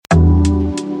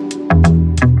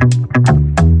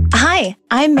Hi,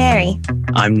 I'm Mary.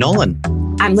 I'm Nolan.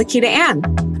 I'm Lakita Ann.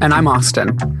 And I'm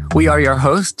Austin. We are your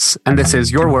hosts, and this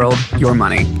is Your World, Your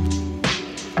Money.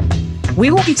 We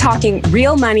will be talking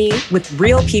real money with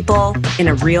real people in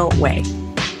a real way.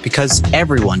 Because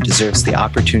everyone deserves the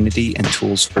opportunity and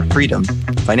tools for freedom,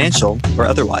 financial or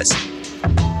otherwise.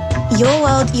 Your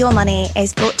World, Your Money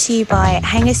is brought to you by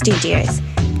Hanger Studios,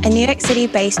 a New York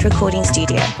City-based recording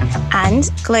studio,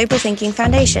 and Global Thinking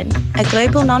Foundation, a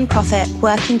global non-profit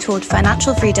working toward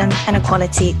financial freedom and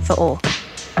equality for all.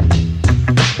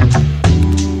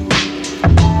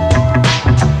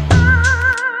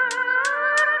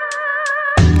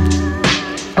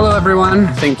 Hello, everyone.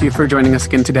 Thank you for joining us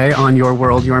again today on Your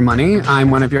World, Your Money.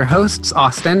 I'm one of your hosts,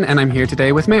 Austin, and I'm here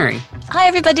today with Mary. Hi,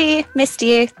 everybody. Missed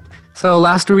you. So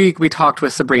last week, we talked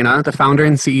with Sabrina, the founder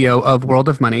and CEO of World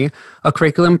of Money, a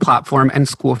curriculum platform and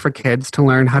school for kids to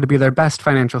learn how to be their best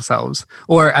financial selves,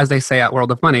 or as they say at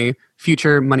World of Money,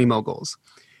 future money moguls.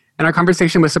 In our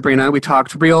conversation with Sabrina, we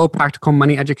talked real practical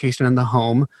money education in the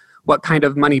home, what kind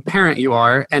of money parent you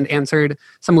are, and answered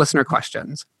some listener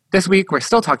questions. This week, we're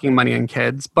still talking money and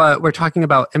kids, but we're talking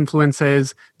about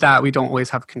influences that we don't always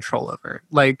have control over,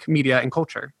 like media and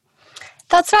culture.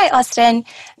 That's right, Austin.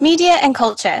 Media and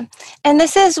culture. And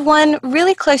this is one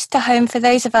really close to home for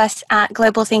those of us at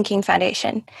Global Thinking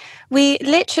Foundation. We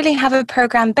literally have a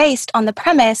program based on the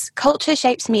premise, culture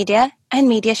shapes media and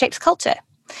media shapes culture.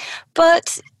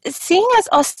 But seeing as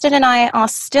Austin and I are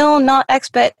still not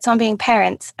experts on being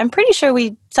parents, I'm pretty sure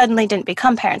we suddenly didn't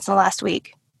become parents in the last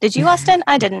week. Did you, Austin?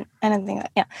 I didn't. I don't think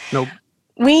that. Yeah. Nope.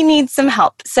 We need some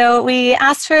help. So we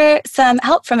asked for some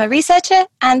help from a researcher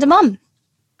and a mom.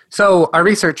 So our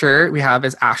researcher we have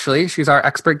is Ashley. She's our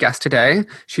expert guest today.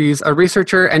 She's a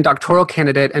researcher and doctoral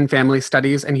candidate in family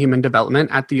studies and human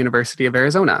development at the University of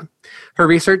Arizona. Her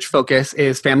research focus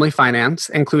is family finance,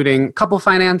 including couple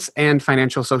finance and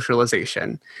financial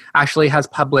socialization. Ashley has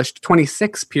published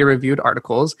 26 peer-reviewed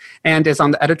articles and is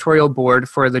on the editorial board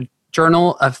for the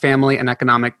Journal of Family and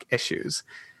Economic Issues.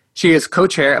 She is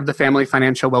co-chair of the Family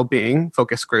Financial Wellbeing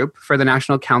Focus Group for the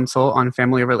National Council on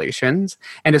Family Relations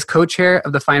and is co-chair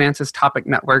of the Finances Topic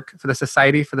Network for the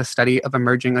Society for the Study of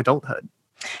Emerging Adulthood.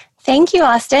 Thank you,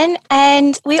 Austin.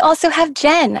 And we also have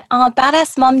Jen, our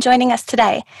badass mom, joining us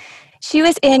today. She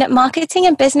was in marketing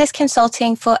and business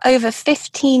consulting for over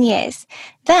 15 years.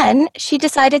 Then she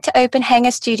decided to open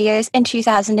Hanger Studios in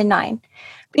 2009.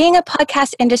 Being a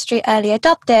podcast industry early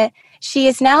adopter, she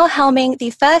is now helming the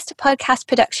first podcast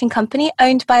production company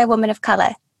owned by a woman of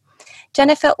color.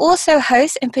 Jennifer also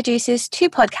hosts and produces 2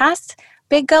 podcasts,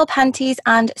 Big Girl Panties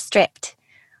and Stripped.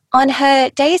 On her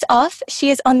days off,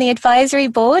 she is on the advisory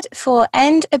board for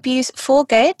End Abuse for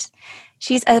Good.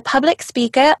 She's a public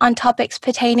speaker on topics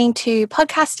pertaining to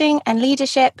podcasting and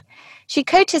leadership. She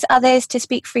coaches others to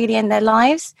speak freely in their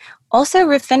lives, also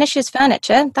refinishes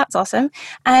furniture, that's awesome,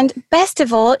 and best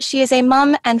of all, she is a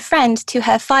mum and friend to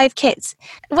her 5 kids.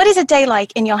 What is a day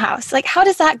like in your house? Like, how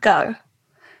does that go?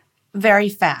 Very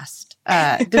fast,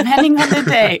 depending on the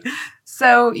day.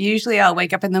 So usually I'll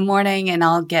wake up in the morning and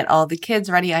I'll get all the kids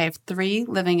ready. I have 3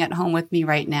 living at home with me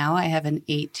right now. I have an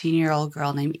 18-year-old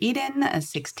girl named Eden, a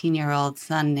 16-year-old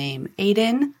son named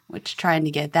Aiden, which trying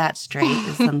to get that straight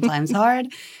is sometimes hard.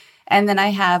 And then I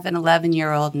have an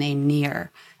 11-year-old named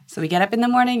Near. So we get up in the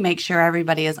morning, make sure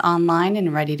everybody is online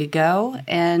and ready to go.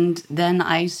 And then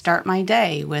I start my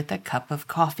day with a cup of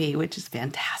coffee, which is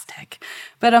fantastic.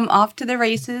 But I'm off to the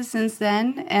races since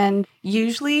then. And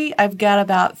usually I've got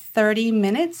about 30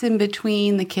 minutes in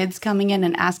between the kids coming in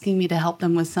and asking me to help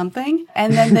them with something.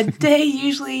 And then the day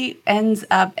usually ends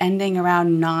up ending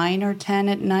around 9 or 10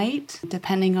 at night,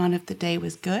 depending on if the day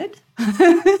was good.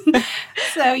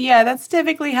 So yeah, that's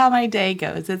typically how my day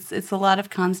goes. It's a lot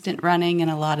of constant running and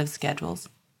a lot of schedules.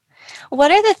 What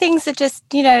are the things that just,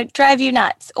 drive you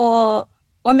nuts? Or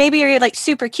maybe you're like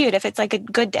super cute if it's like a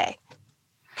good day.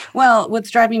 Well,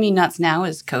 what's driving me nuts now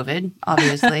is COVID,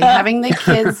 obviously. Having the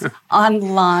kids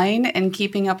online and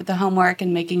keeping up with the homework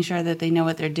and making sure that they know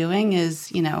what they're doing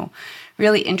is,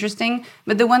 really interesting.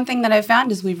 But the one thing that I've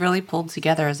found is we've really pulled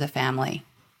together as a family,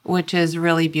 which is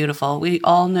really beautiful. We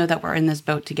all know that we're in this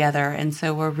boat together, and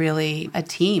so we're really a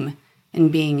team in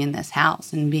being in this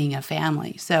house and being a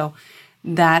family. So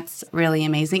that's really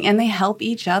amazing. And they help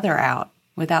each other out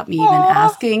without me even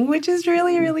asking, which is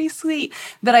really, really sweet.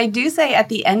 But I do say at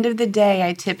the end of the day,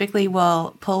 I typically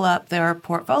will pull up their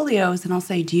portfolios and I'll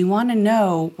say, do you want to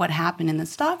know what happened in the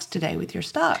stocks today with your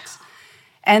stocks?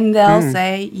 And they'll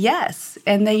say yes.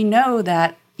 And they know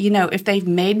that, if they've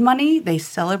made money, they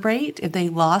celebrate. If they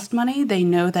lost money, they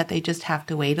know that they just have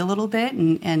to wait a little bit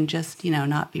and just,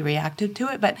 not be reactive to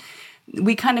it. But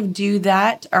we kind of do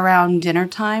that around dinner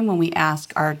time when we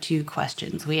ask our 2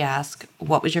 questions. We ask,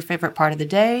 what was your favorite part of the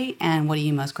day? And what are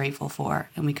you most grateful for?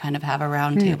 And we kind of have a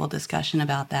roundtable discussion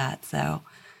about that. So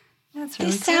that's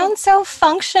really cool. It sounds so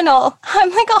functional.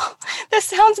 I'm like, oh, this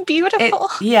sounds beautiful.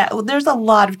 Well, there's a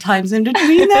lot of times in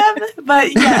between them.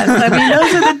 But yes, I mean,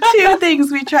 those are the 2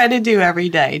 things we try to do every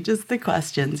day, just the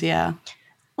questions, yeah.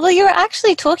 Well, you were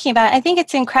actually talking about, I think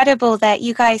it's incredible that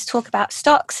you guys talk about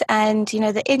stocks and,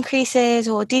 the increases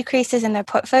or decreases in their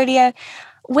portfolio.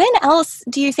 When else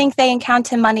do you think they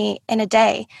encounter money in a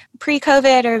day?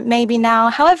 Pre-COVID or maybe now,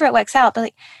 however it works out.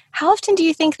 But how often do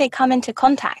you think they come into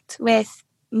contact with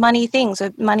money things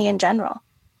or money in general?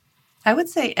 I would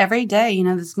say every day.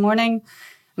 This morning,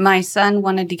 my son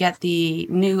wanted to get the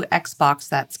new Xbox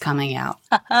that's coming out.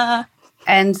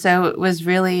 And so it was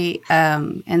really,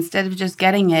 instead of just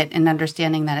getting it and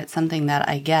understanding that it's something that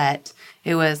I get,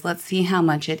 it was, let's see how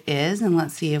much it is and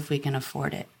let's see if we can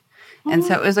afford it. And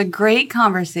so it was a great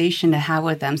conversation to have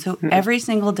with them. So every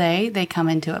single day they come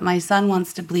into it. My son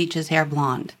wants to bleach his hair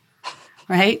blonde,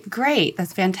 right? Great.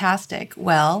 That's fantastic.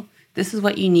 Well, this is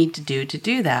what you need to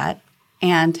do that.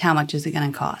 And how much is it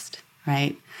going to cost,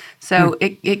 right? So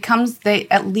it comes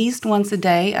at least once a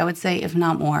day, I would say, if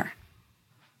not more.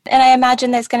 And I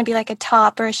imagine there's going to be like a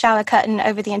tarp or a shower curtain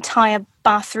over the entire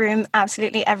bathroom.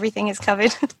 Absolutely everything is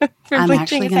covered. I'm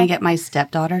actually going to get my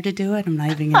stepdaughter to do it. I'm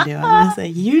not even going to do it. I'm going to say,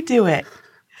 you do it.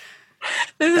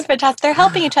 This is fantastic. They're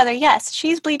helping each other. Yes,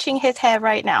 she's bleaching his hair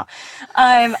right now.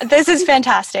 This is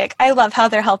fantastic. I love how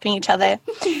they're helping each other.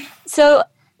 So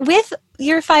with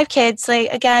your 5 kids,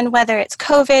 again, whether it's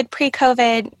COVID,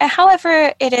 pre-COVID,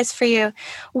 however it is for you,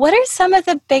 what are some of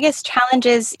the biggest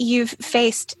challenges you've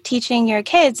faced teaching your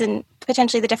kids and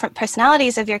potentially the different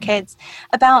personalities of your kids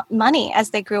about money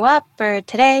as they grew up or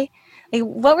today?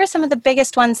 What were some of the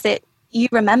biggest ones that you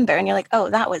remember and you're like, oh,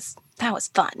 that was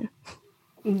fun?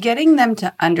 Getting them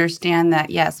to understand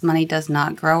that, yes, money does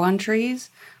not grow on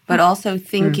trees, but also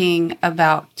thinking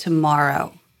about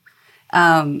tomorrow.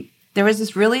 There was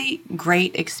this really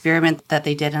great experiment that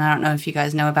they did, and I don't know if you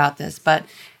guys know about this, but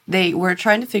they were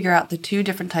trying to figure out the 2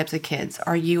 different types of kids.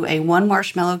 Are you a 1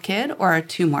 marshmallow kid or a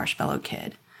 2 marshmallow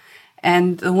kid?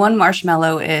 And the 1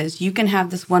 marshmallow is you can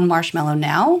have this 1 marshmallow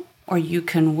now, or you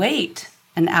can wait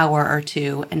an hour or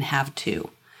 2 and have 2.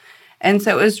 And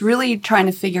so it was really trying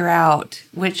to figure out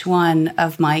which one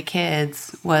of my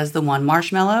kids was the 1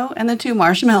 marshmallow and the 2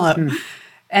 marshmallow.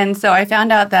 And so I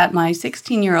found out that my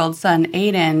 16-year-old son,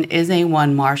 Aiden, is a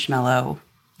 1 marshmallow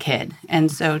kid. And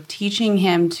so teaching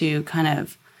him to kind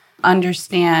of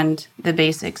understand the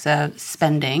basics of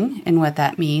spending and what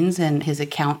that means, and his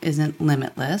account isn't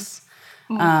limitless.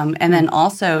 And then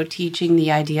also teaching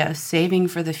the idea of saving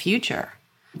for the future.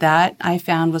 That I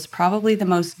found was probably the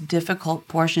most difficult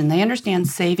portion. They understand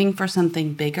saving for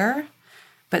something bigger,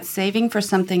 but saving for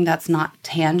something that's not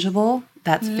tangible,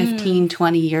 that's 15,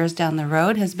 20 years down the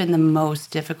road, has been the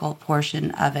most difficult portion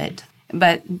of it.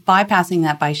 But bypassing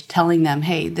that by telling them,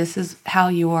 hey, this is how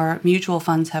your mutual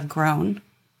funds have grown,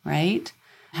 right,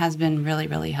 has been really,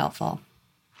 really helpful.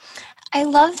 I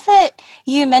love that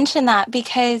you mentioned that,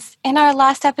 because in our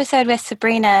last episode with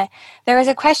Sabrina, there was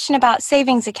a question about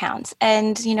savings accounts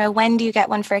and, when do you get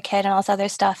one for a kid and all this other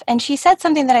stuff. And she said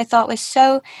something that I thought was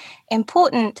so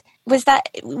important, was that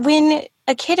when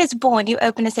a kid is born, you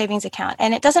open a savings account,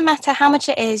 and it doesn't matter how much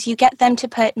it is, you get them to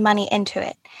put money into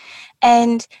it.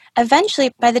 And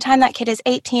eventually, by the time that kid is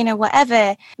 18 or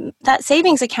whatever, that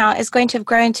savings account is going to have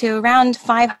grown to around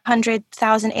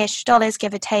 $500,000-ish,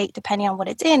 give or take, depending on what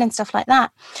it's in and stuff like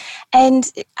that.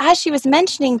 And as she was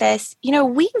mentioning this,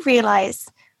 we realize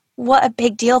what a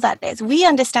big deal that is. We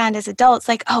understand as adults,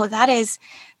 that is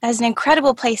an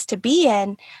incredible place to be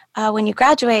in when you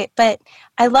graduate. But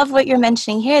I love what you're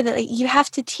mentioning here, that you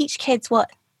have to teach kids what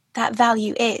that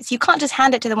value is. You can't just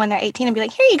hand it to them when they're 18 and be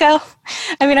like, here you go.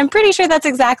 I mean, I'm pretty sure that's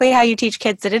exactly how you teach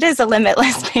kids that it is a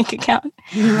limitless bank account.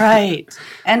 Right.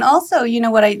 And also,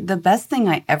 the best thing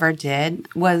I ever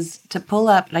did was to pull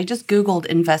up, I just Googled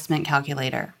investment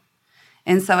calculator.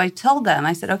 And so I told them,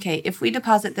 I said, okay, if we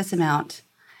deposit this amount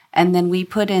and then we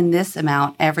put in this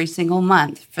amount every single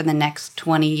month for the next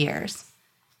 20 years,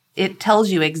 it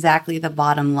tells you exactly the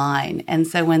bottom line. And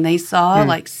so when they saw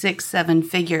 6, 7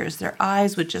 figures, their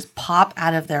eyes would just pop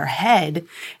out of their head.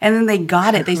 And then they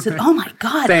got it. They said, oh my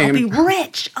God, Same. I'll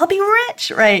be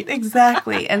rich. Right,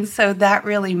 exactly. And so that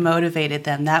really motivated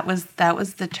them. That was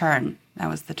the turn.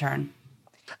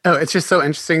 Oh, it's just so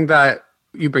interesting that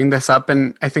you bring this up.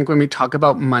 And I think when we talk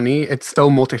about money, it's so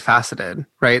multifaceted,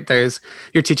 right?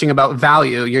 You're teaching about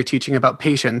value, you're teaching about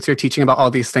patience, you're teaching about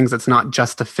all these things. It's not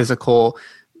just the physical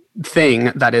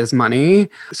thing that is money.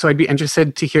 So I'd be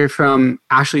interested to hear from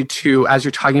Ashley too, as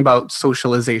you're talking about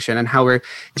socialization and how we're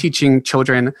teaching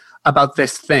children about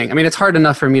this thing. I mean, it's hard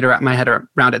enough for me to wrap my head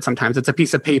around it sometimes. It's a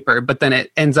piece of paper, but then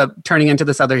it ends up turning into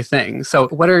this other thing. So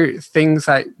what are things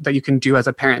that you can do as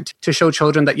a parent to show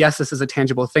children that, yes, this is a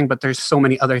tangible thing, but there's so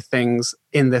many other things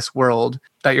in this world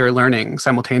that you're learning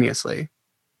simultaneously?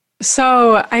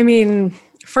 So, I mean,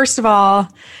 first of all,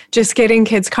 just getting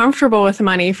kids comfortable with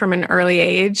money from an early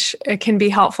age, it can be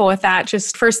helpful with that.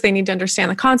 Just first, they need to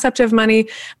understand the concept of money,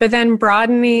 but then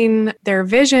broadening their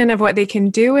vision of what they can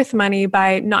do with money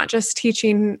by not just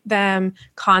teaching them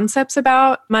concepts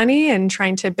about money and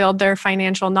trying to build their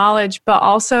financial knowledge, but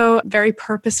also very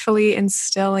purposefully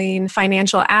instilling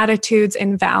financial attitudes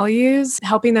and values,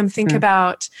 helping them think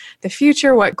about the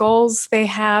future, what goals they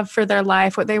have for their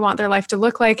life, what they want their life to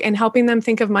look like, and helping them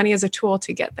think of money as a tool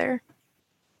to get there.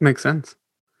 Makes sense.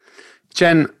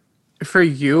 Jen, for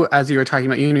you, as you were talking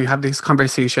about, you have these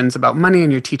conversations about money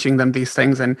and you're teaching them these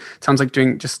things, and it sounds like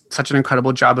doing just such an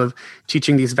incredible job of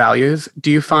teaching these values.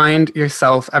 Do you find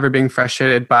yourself ever being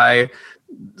frustrated by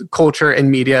culture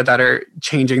and media that are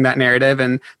changing that narrative,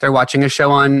 and they're watching a show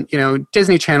on,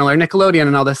 Disney Channel or Nickelodeon,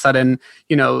 and all of a sudden,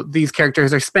 these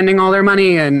characters are spending all their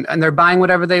money and they're buying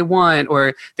whatever they want,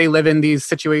 or they live in these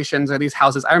situations or these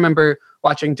houses? I remember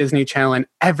watching Disney Channel and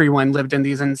everyone lived in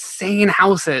these insane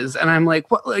houses. And I'm like,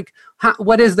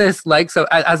 what is this like? So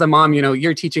as a mom,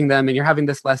 you're teaching them and you're having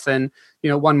this lesson,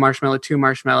 1 marshmallow, 2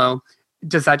 marshmallow.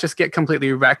 Does that just get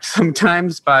completely wrecked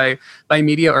sometimes by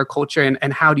media or culture?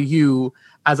 And how do you,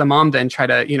 as a mom, then try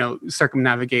to,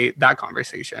 circumnavigate that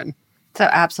conversation? So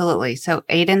absolutely. So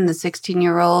Aiden, the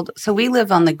 16-year-old, so we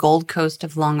live on the Gold Coast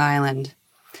of Long Island,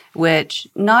 which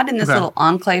not in this little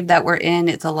enclave that we're in.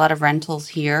 It's a lot of rentals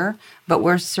here, but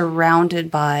we're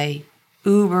surrounded by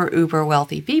uber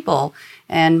wealthy people.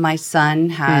 And my son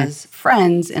has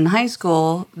friends in high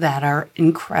school that are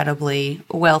incredibly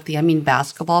wealthy. I mean,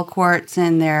 basketball courts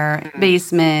in their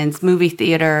basements, movie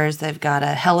theaters. They've got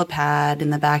a helipad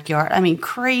in the backyard. I mean,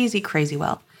 crazy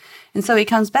wealth. And so he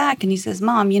comes back and he says,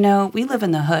 Mom, we live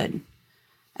in the hood.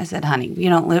 I said, honey,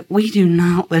 we do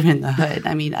not live in the hood.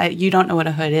 I mean, you don't know what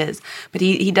a hood is. But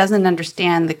he doesn't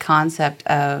understand the concept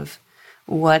of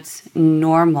what's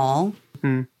normal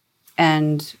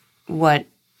and what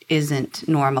isn't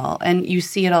normal. And you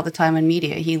see it all the time in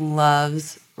media. He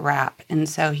loves rap. And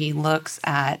so he looks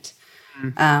at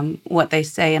what they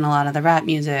say in a lot of the rap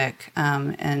music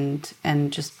and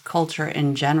just culture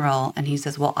in general. And he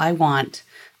says, well, I want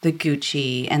the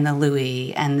Gucci and the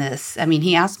Louis and this. I mean,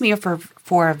 he asked me for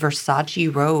a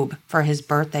Versace robe for his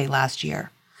birthday last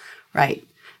year, right?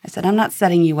 I said, I'm not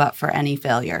setting you up for any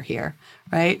failure here,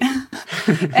 right?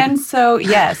 And so,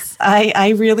 yes,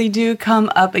 I really do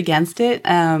come up against it.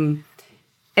 And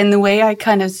the way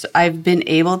I've been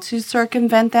able to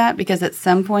circumvent that, because at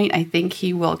some point I think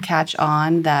he will catch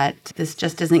on that this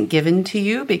just isn't given to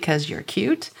you because you're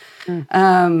cute.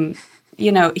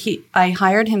 I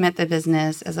hired him at the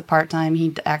business as a part-time.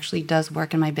 He actually does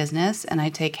work in my business, and I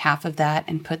take half of that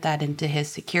and put that into his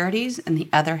securities, and the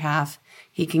other half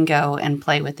he can go and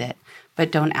play with it.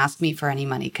 But don't ask me for any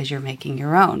money because you're making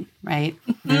your own, right?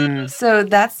 So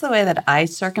that's the way that I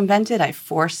circumvent it. I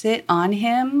force it on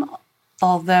him,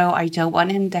 although I don't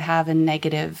want him to have a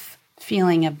negative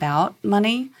feeling about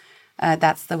money.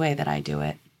 That's the way that I do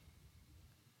it.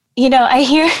 I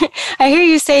hear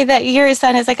you say that your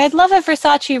son is like, I'd love a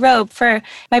Versace robe for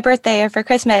my birthday or for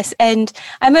Christmas. And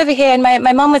I'm over here and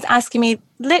my mom was asking me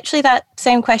literally that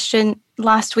same question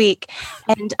last week.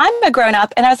 And I'm a grown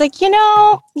up and I was like,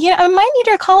 I might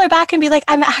need to call her back and be like,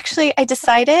 I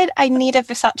decided I need a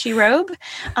Versace robe.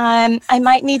 I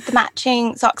might need the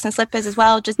matching socks and slippers as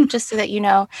well, just so that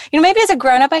maybe as a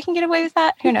grown up I can get away with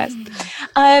that. Who knows?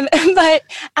 But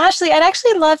Ashley, I'd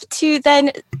actually love to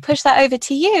then push that over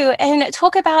to you and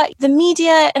talk about the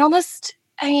media and almost,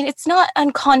 it's not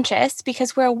unconscious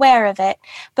because we're aware of it,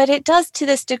 but it does to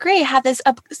this degree have this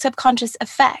subconscious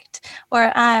effect,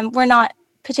 or we're not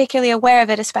particularly aware of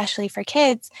it, especially for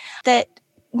kids, that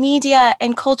media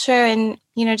and culture and,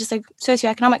 just like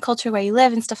socioeconomic culture where you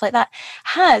live and stuff like that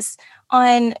has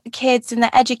on kids and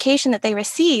the education that they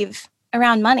receive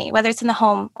around money, whether it's in the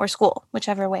home or school,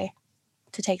 whichever way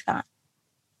to take that.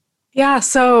 Yeah.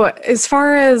 So as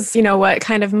far as, what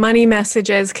kind of money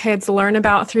messages kids learn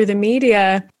about through the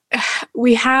media,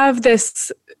 we have this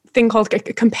thing called a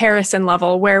comparison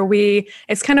level where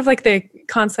it's kind of like the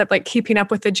concept, like keeping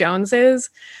up with the Joneses,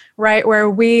 right? Where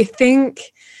we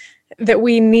think that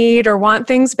we need or want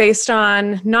things based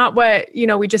on not what,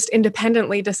 we just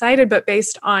independently decided, but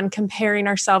based on comparing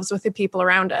ourselves with the people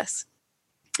around us.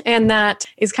 And that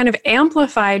is kind of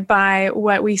amplified by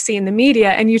what we see in the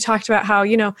media. And you talked about how,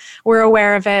 we're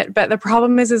aware of it. But the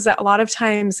problem is that a lot of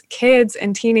times kids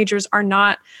and teenagers are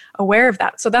not aware of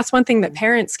that. So that's one thing that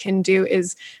parents can do,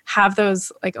 is have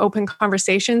those like open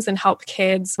conversations and help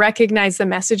kids recognize the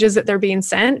messages that they're being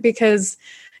sent. Because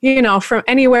from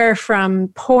anywhere from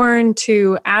porn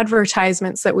to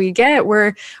advertisements that we get,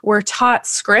 we're taught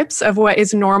scripts of what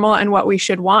is normal and what we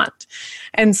should want.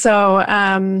 And so,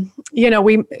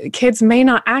 kids may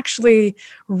not actually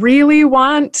really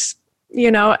want,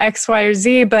 X, Y, or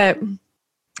Z,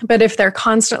 but if they're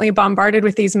constantly bombarded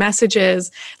with these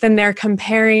messages, then they're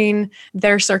comparing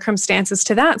their circumstances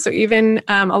to that. So even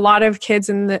a lot of kids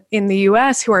in the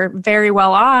US who are very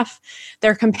well off,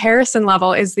 their comparison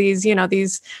level is these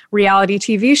reality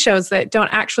TV shows that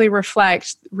don't actually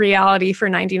reflect reality for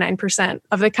 99%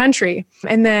 of the country.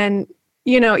 And then,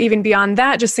 even beyond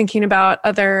that, just thinking about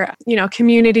other,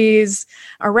 communities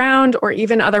around, or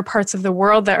even other parts of the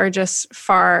world that are just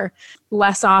far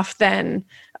less off than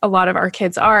a lot of our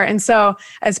kids are. And so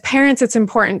as parents, it's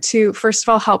important to, first of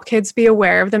all, help kids be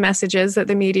aware of the messages that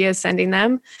the media is sending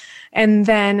them, and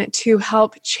then to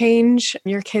help change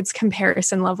your kids'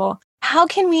 comparison level. How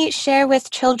can we share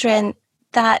with children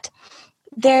that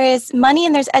there is money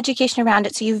and there's education around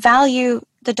it, so you value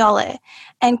the dollar,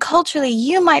 and culturally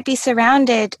you might be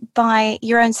surrounded by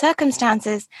your own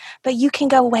circumstances, but you can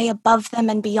go way above them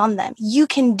and beyond them. You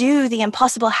can do the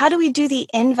impossible. How do we do the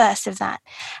inverse of that?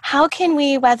 How can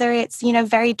we, whether it's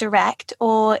very direct,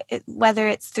 or whether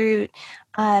it's through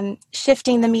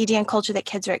shifting the media and culture that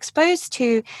kids are exposed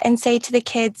to, and say to the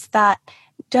kids that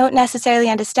don't necessarily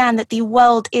understand that the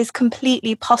world is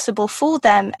completely possible for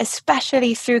them,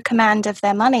 especially through command of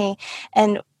their money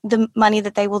and the money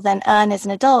that they will then earn as an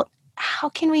adult. How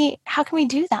can we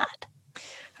do that?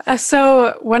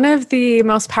 So one of the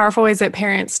most powerful ways that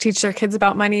parents teach their kids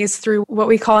about money is through what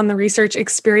we call in the research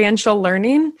experiential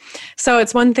learning. So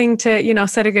it's one thing to,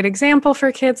 set a good example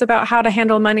for kids about how to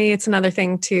handle money. It's another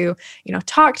thing to,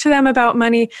 talk to them about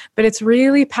money, but it's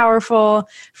really powerful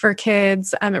for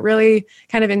kids. It really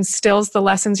kind of instills the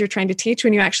lessons you're trying to teach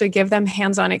when you actually give them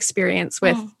hands-on experience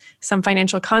with some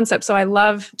financial concepts. So I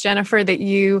love, Jennifer, that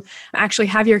you actually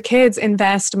have your kids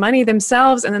invest money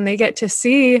themselves, and then they get to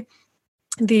see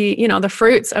the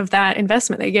fruits of that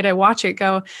investment. They get to watch it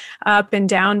go up and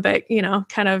down, but,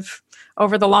 kind of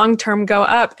over the long term go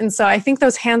up. And so I think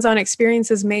those hands-on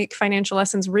experiences make financial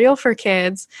lessons real for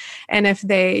kids. And if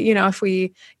they, if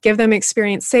we give them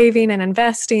experience saving and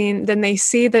investing, then they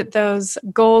see that those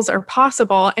goals are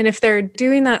possible. And if they're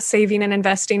doing that saving and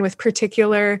investing with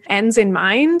particular ends in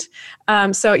mind,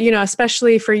 so,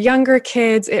 especially for younger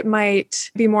kids, it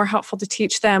might be more helpful to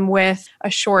teach them with a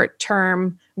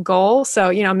short-term goal.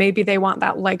 So, maybe they want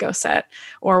that Lego set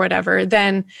or whatever,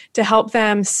 then to help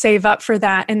them save up for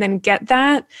that and then get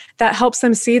that helps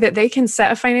them see that they can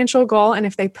set a financial goal. And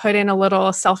if they put in a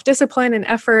little self-discipline and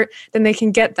effort, then they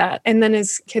can get that. And then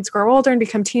as kids grow older and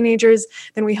become teenagers,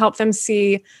 then we help them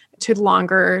see to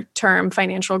longer term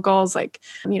financial goals like,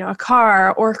 a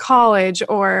car or college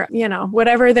or,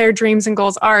 whatever their dreams and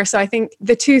goals are. So I think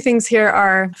the two things here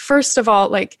are, first of all,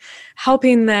 like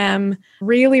helping them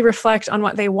really reflect on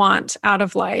what they want out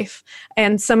of life.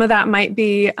 And some of that might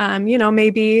be,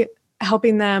 maybe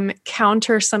helping them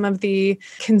counter some of the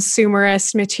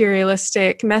consumerist,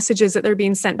 materialistic messages that they're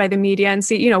being sent by the media and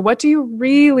see, what do you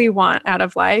really want out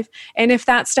of life? And if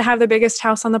that's to have the biggest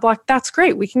house on the block, that's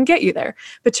great. We can get you there.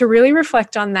 But to really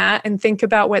reflect on that and think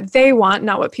about what they want,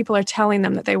 not what people are telling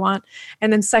them that they want.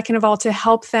 And then second of all, to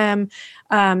help them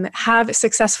have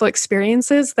successful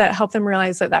experiences that help them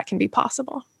realize that can be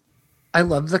possible. I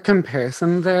love the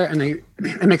comparison there. And it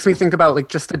makes me think about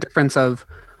just the difference of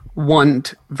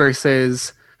want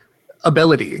versus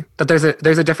ability, that there's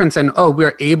a difference in,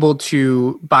 we're able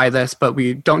to buy this, but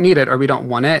we don't need it or we don't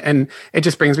want it. And it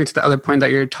just brings me to the other point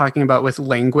that you're talking about with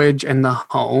language in the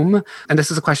home. And this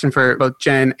is a question for both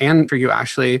Jen and for you,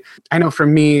 Ashley. I know for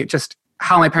me, just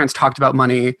how my parents talked about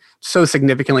money so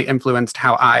significantly influenced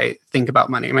how I think about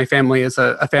money. My family is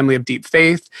a family of deep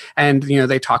faith, and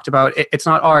they talked about it's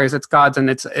not ours, it's God's,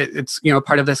 and it's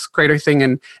part of this greater thing,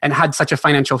 and had such a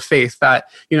financial faith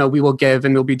that we will give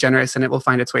and we'll be generous and it will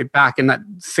find its way back, and that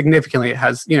significantly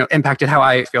has impacted how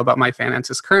I feel about my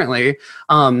finances currently.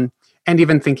 And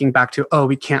even thinking back to,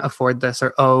 we can't afford this,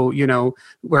 or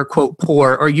we're quote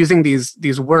poor, or using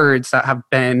these words that have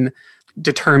been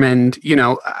determined,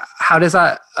 how does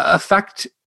that affect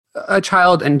a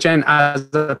child? And Jen, as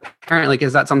a parent, like,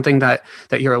 is that something that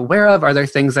you're aware of? Are there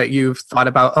things that you've thought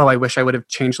about, oh, I wish I would have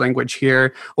changed language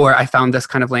here, or I found this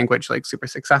kind of language like super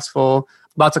successful?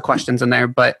 Lots of questions in there,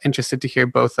 but interested to hear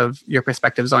both of your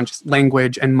perspectives on just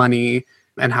language and money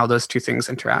and how those two things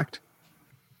interact.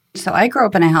 So I grew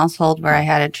up in a household where I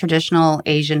had a traditional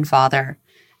Asian father,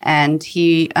 and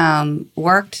he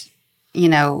worked,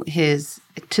 his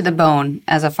to the bone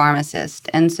as a pharmacist.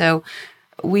 And so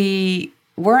we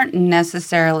weren't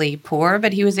necessarily poor,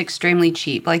 but he was extremely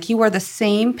cheap. Like, he wore the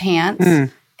same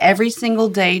pants every single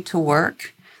day to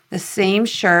work, the same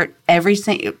shirt,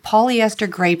 polyester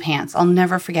gray pants. I'll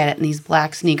never forget it. And these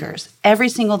black sneakers every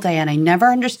single day. And I never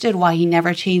understood why he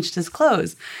never changed his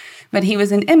clothes. But he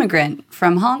was an immigrant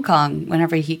from Hong Kong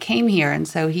whenever he came here. And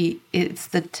so it's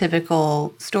the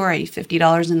typical story,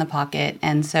 $50 in the pocket.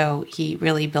 And so he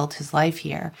really built his life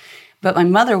here. But my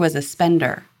mother was a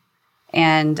spender.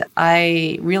 And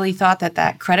I really thought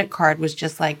that credit card was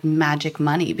just like magic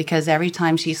money, because every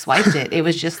time she swiped it, it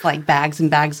was just like bags and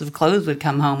bags of clothes would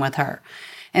come home with her.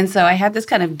 And so I had this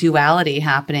kind of duality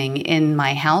happening in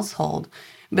my household.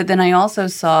 But then I also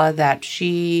saw that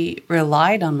she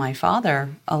relied on my father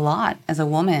a lot as a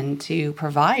woman to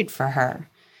provide for her.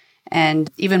 And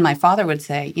even my father would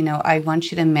say, I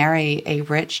want you to marry a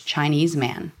rich Chinese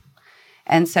man.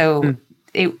 And so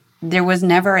there was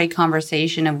never a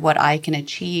conversation of what I can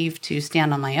achieve to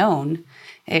stand on my own.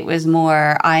 It was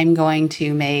more,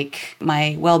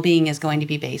 my well-being is going to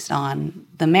be based on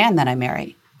the man that I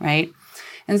marry, right?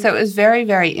 And so it was very,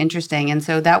 very interesting. And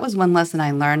so that was one lesson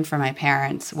I learned from my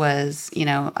parents was,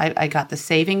 I got the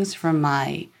savings from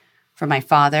my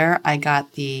father. I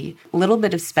got the little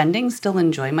bit of spending, still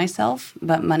enjoy myself,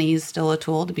 but money is still a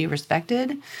tool to be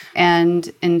respected.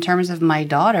 And in terms of my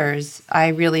daughters, I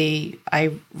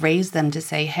raised them to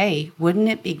say, hey, wouldn't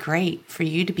it be great for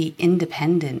you to be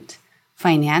independent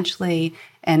financially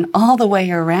and all the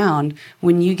way around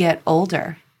when you get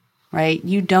older, right?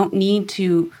 You don't need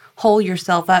to hold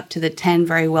yourself up to the 10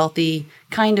 very wealthy,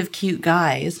 kind of cute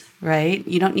guys, right?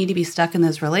 You don't need to be stuck in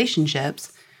those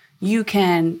relationships. You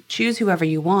can choose whoever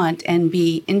you want and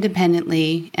be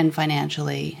independently and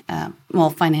financially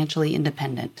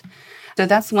independent. So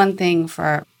that's one thing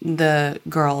for the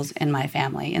girls in my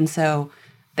family. And so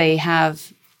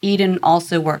Eden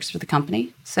also works for the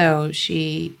company. So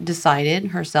she decided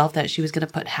herself that she was going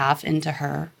to put half into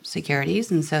her securities.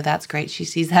 And so that's great. She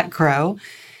sees that grow.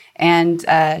 And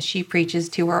she preaches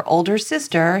to her older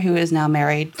sister, who is now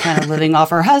married, kind of living off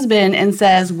her husband, and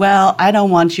says, well, I don't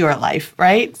want your life,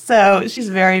 right? So she's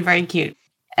very, very cute.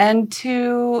 And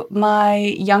to my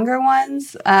younger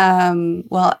ones,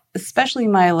 especially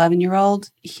my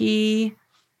 11-year-old, he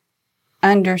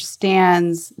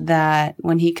understands that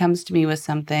when he comes to me with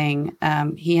something,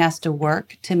 he has to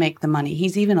work to make the money.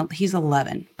 He's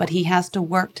 11, but he has to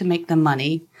work to make the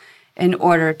money in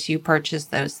order to purchase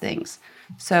those things.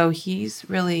 So he's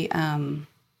really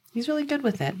good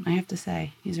with it, I have to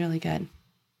say. He's really good.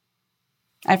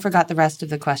 I forgot the rest of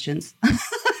the questions.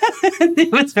 It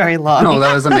was very long. No,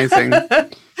 that was amazing.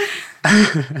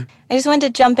 I just wanted to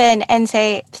jump in and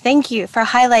say thank you for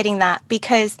highlighting that,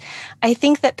 because I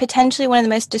think that potentially one of the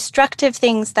most destructive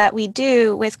things that we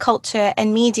do with culture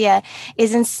and media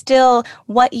is instill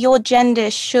what your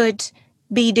gender should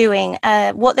be doing,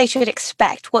 what they should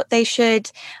expect, what they should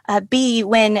be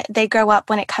when they grow up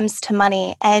when it comes to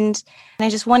money. And I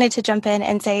just wanted to jump in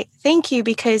and say thank you,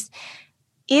 because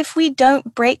if we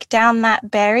don't break down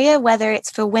that barrier, whether it's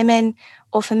for women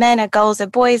or for men or girls or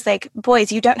boys, like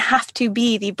boys, you don't have to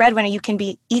be the breadwinner, you can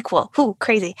be equal. Ooh,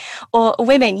 crazy. Or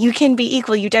women, you can be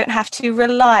equal, you don't have to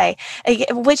rely.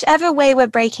 Whichever way we're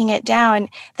breaking it down,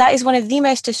 that is one of the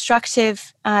most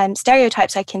destructive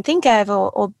stereotypes I can think of,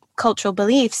 or cultural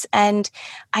beliefs. And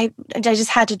I just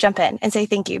had to jump in and say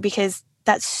thank you, because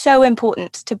that's so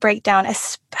important to break down,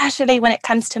 especially when it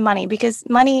comes to money, because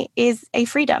money is a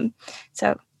freedom.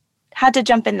 So had to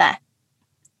jump in there.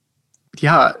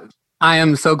 Yeah, I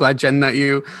am so glad, Jen, that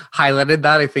you highlighted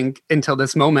that. I think until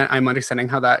this moment, I'm understanding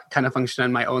how that kind of functioned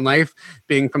in my own life,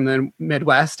 being from the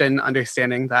Midwest and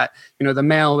understanding that, the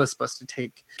male was supposed to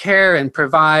take care and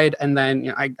provide. And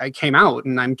then, I came out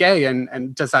and I'm gay.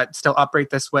 And does that still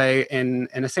operate this way in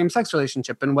a same-sex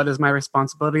relationship? And what is my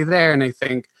responsibility there? And I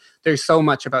think there's so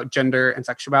much about gender and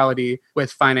sexuality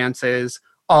with finances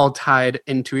all tied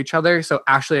into each other. So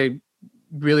Ashley,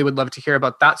 really would love to hear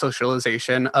about that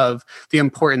socialization of the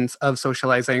importance of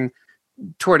socializing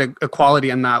toward equality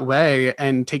in that way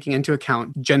and taking into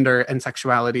account gender and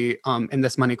sexuality in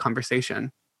this money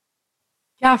conversation.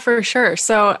 Yeah, for sure.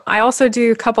 So I also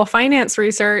do couple finance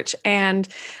research, and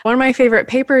one of my favorite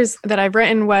papers that I've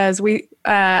written was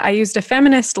I used a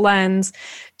feminist lens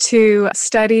to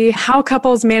study how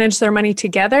couples manage their money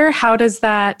together. How does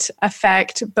that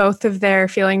affect both of their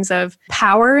feelings of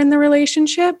power in the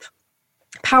relationship?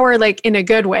 Power, like in a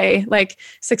good way, like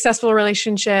successful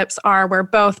relationships are where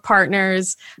both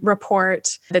partners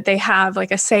report that they have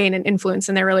like a say and an influence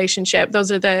in their relationship.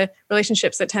 Those are the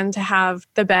relationships that tend to have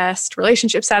the best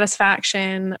relationship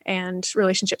satisfaction and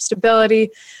relationship stability.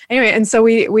 Anyway, and so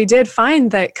we did find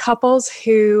that couples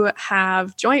who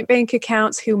have joint bank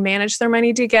accounts, who manage their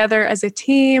money together as a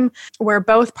team, where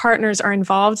both partners are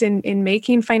involved in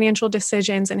making financial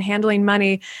decisions and handling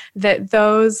money, that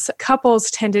those couples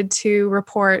tended to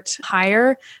report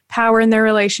higher power in their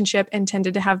relationship and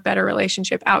tended to have better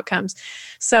relationship outcomes.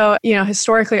 So,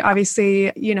 historically,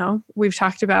 obviously, we've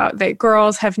talked about that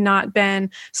girls have not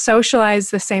been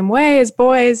socialized the same way as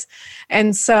boys.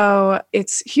 And so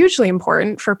it's hugely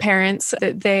important for parents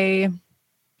that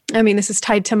this is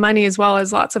tied to money as well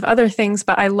as lots of other things,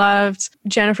 but I loved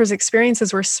Jennifer's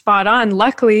experiences were spot on.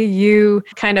 Luckily, you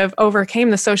kind of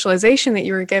overcame the socialization that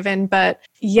you were given, but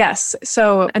yes.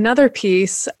 So another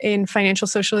piece in financial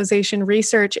socialization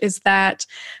research is that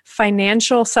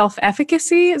financial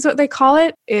self-efficacy is what they call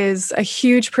it, is a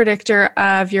huge predictor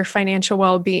of your financial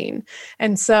well-being.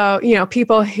 And so,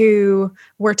 people who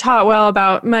were taught well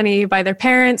about money by their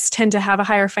parents tend to have a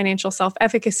higher financial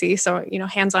self-efficacy. So,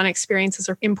 hands-on experiences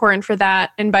are important for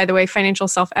that. And by the way, financial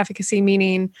self-efficacy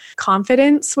meaning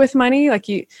confidence with money, like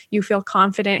you feel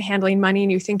confident handling money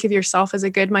and you think of yourself as a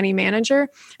good money manager.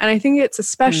 And I think it's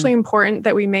especially important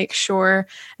that we make sure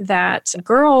that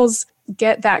girls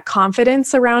get that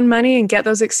confidence around money and get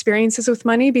those experiences with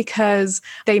money, because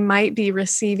they might be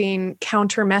receiving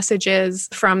counter messages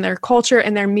from their culture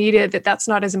and their media that that's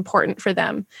not as important for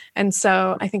them. And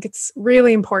so I think it's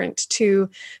really important to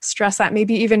stress that,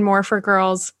 maybe even more for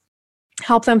girls,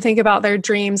 help them think about their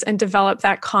dreams and develop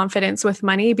that confidence with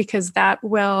money, because that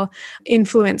will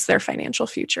influence their financial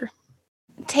future.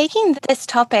 Taking this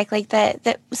topic, like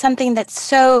that something that's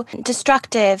so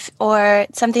destructive or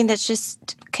something that's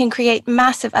just can create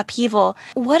massive upheaval,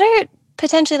 what are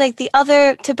potentially like the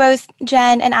other, to both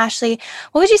Jen and Ashley,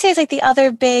 what would you say is like the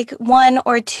other big one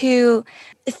or two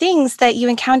things that you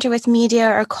encounter with media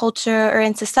or culture or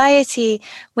in society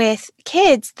with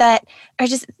kids that are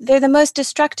just, they're the most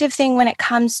destructive thing when it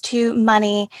comes to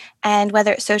money, and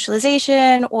whether it's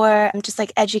socialization or just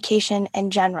like education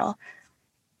in general?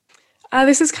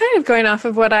 This is kind of going off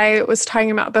of what I was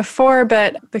talking about before,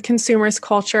 but the consumerist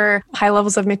culture, high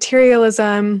levels of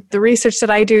materialism, the research that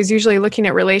I do is usually looking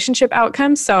at relationship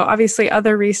outcomes. So obviously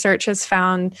other research has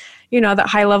found, that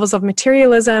high levels of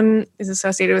materialism is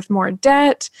associated with more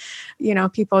debt,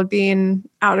 people being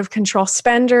out of control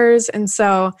spenders. And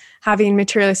so having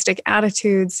materialistic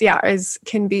attitudes,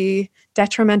 can be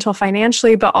detrimental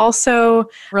financially, but also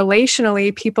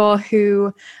relationally. People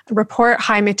who report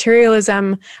high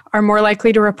materialism are more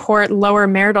likely to report lower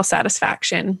marital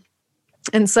satisfaction.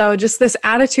 And so just this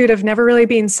attitude of never really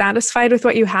being satisfied with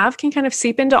what you have can kind of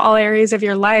seep into all areas of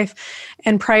your life,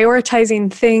 and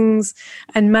prioritizing things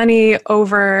and money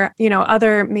over,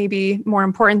 other maybe more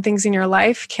important things in your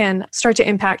life can start to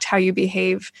impact how you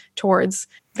behave towards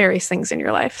various things in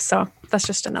your life. So that's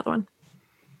just another one.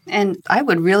 And I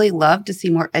would really love to see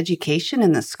more education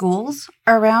in the schools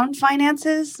around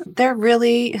finances.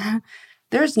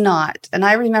 There's not. And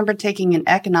I remember taking an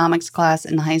economics class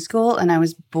in high school and I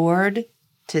was bored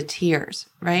to tears,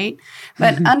 right?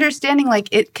 But understanding like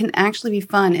it can actually be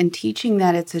fun, and teaching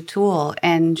that it's a tool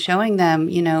and showing them,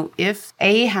 if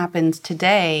A happens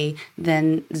today,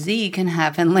 then Z can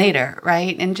happen later,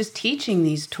 right? And just teaching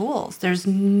these tools. There's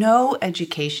no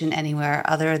education anywhere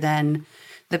other than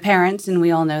the parents, and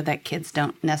we all know that kids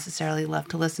don't necessarily love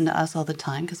to listen to us all the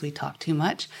time because we talk too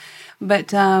much.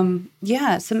 But some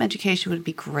education would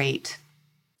be great.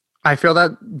 I feel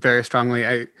that very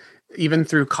strongly. Even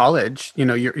through college,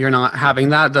 you're not having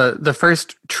that. The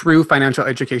first true financial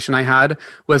education I had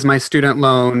was my student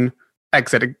loan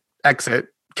exit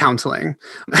counseling.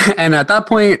 And at that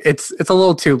point, it's a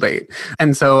little too late.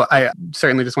 And so I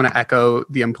certainly just want to echo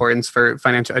the importance for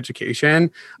financial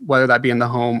education, whether that be in the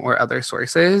home or other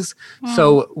sources.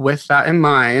 So with that in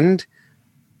mind,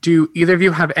 do either of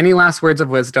you have any last words of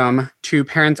wisdom to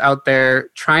parents out there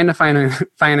trying to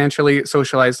financially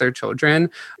socialize their children?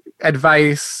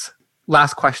 Advice,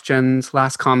 last questions,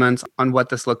 last comments on what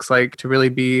this looks like to really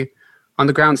be on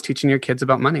the grounds teaching your kids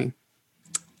about money?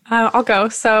 I'll go.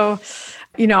 So,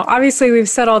 obviously we've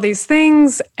said all these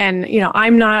things, and,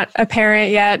 I'm not a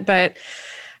parent yet, but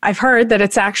I've heard that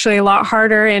it's actually a lot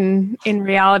harder in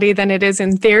reality than it is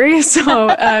in theory. So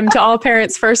to all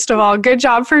parents, first of all, good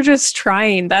job for just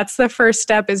trying. That's the first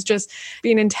step, is just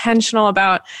being intentional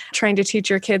about trying to teach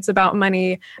your kids about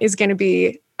money is going to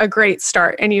be a great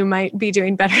start, and you might be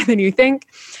doing better than you think.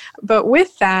 But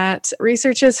with that,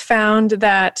 research has found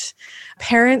that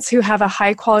parents who have a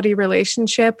high quality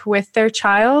relationship with their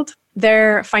child,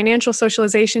 their financial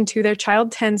socialization to their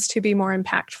child tends to be more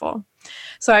impactful.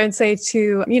 So I would say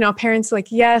to, parents,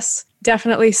 like, yes,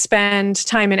 definitely spend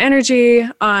time and energy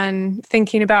on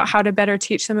thinking about how to better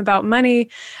teach them about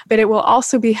money, but it will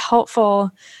also be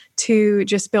helpful to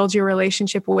just build your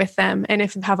relationship with them. And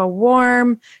if you have a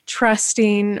warm,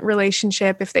 trusting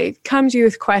relationship, if they come to you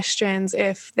with questions,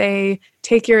 if they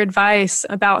take your advice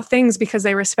about things because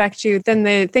they respect you, then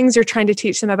the things you're trying to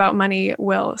teach them about money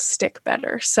will stick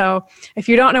better. So if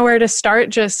you don't know where to start,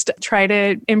 just try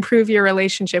to improve your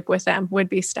relationship with them would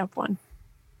be step one.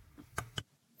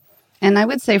 And I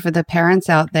would say for the parents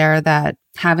out there that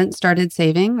haven't started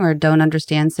saving or don't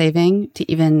understand saving,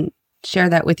 to even share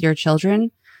that with your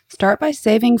children, start by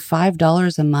saving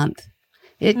 $5 a month.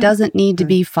 It doesn't need to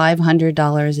be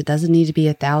 $500. It doesn't need to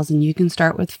be $1,000. You can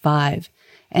start with $5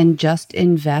 and just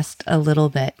invest a little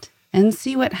bit and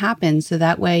see what happens. So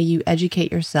that way you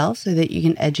educate yourself so that you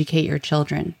can educate your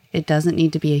children. It doesn't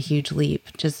need to be a huge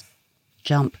leap. Just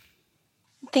jump.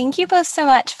 Thank you both so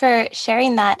much for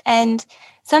sharing that. And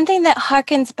something that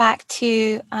harkens back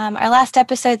to our last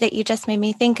episode that you just made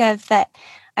me think of, that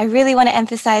I really want to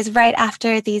emphasize right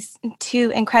after these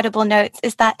two incredible notes,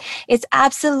 is that it's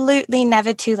absolutely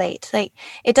never too late. Like,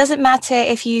 it doesn't matter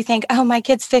if you think, oh, my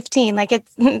kid's 15, like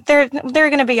they're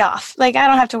going to be off. Like, I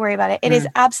don't have to worry about it. It is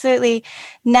absolutely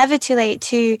never too late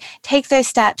to take those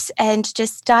steps and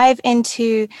just dive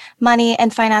into money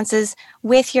and finances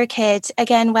with your kids.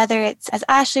 Again, whether it's, as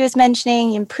Ashley was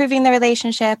mentioning, improving the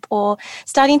relationship or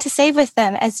starting to save with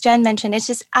them, as Jen mentioned, it's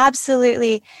just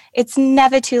absolutely, it's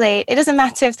never too late. It doesn't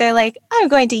matter if they're like, I'm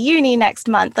going to uni next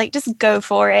month, like, just go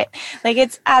for it. Like,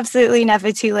 it's absolutely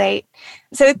never too late.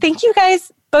 So thank you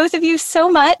guys, both of you, so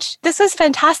much. This was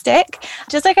fantastic.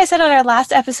 Just like I said on our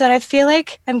last episode, I feel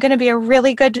like I'm going to be a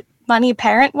really good money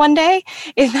parent one day.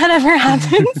 If that ever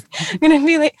happens, I'm going to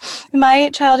be like, my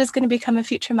child is going to become a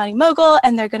future money mogul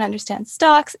and they're going to understand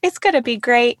stocks. It's going to be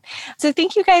great. So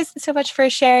thank you guys so much for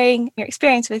sharing your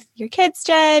experience with your kids,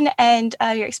 Jen, and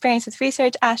your experience with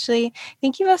research, Ashley.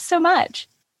 Thank you both so much.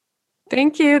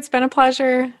 Thank you. It's been a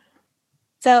pleasure.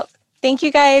 So thank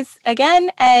you guys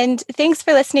again, and thanks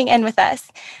for listening in with us.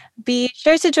 Be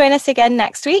sure to join us again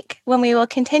next week when we will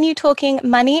continue talking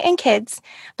money and kids,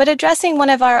 but addressing one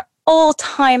of our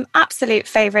all-time absolute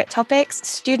favorite topics,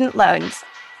 student loans.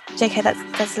 JK,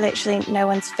 that's literally no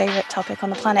one's favorite topic on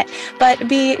the planet. But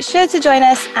be sure to join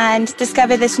us and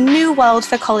discover this new world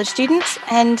for college students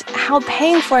and how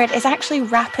paying for it is actually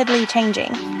rapidly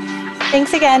changing.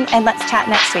 Thanks again, and let's chat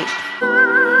next week.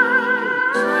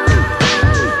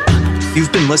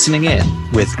 You've been listening in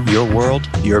with Your World,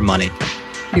 Your Money.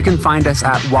 You can find us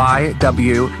at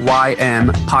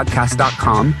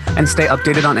ywympodcast.com and stay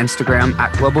updated on Instagram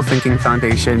at Global Thinking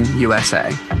Foundation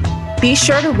USA. Be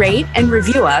sure to rate and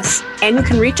review us, and you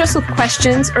can reach us with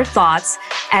questions or thoughts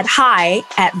at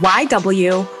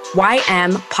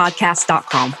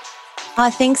hi@ywympodcast.com.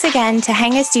 Thanks again to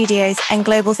Hanger Studios and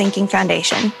Global Thinking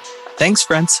Foundation. Thanks,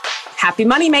 friends. Happy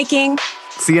money making.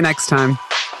 See you next time.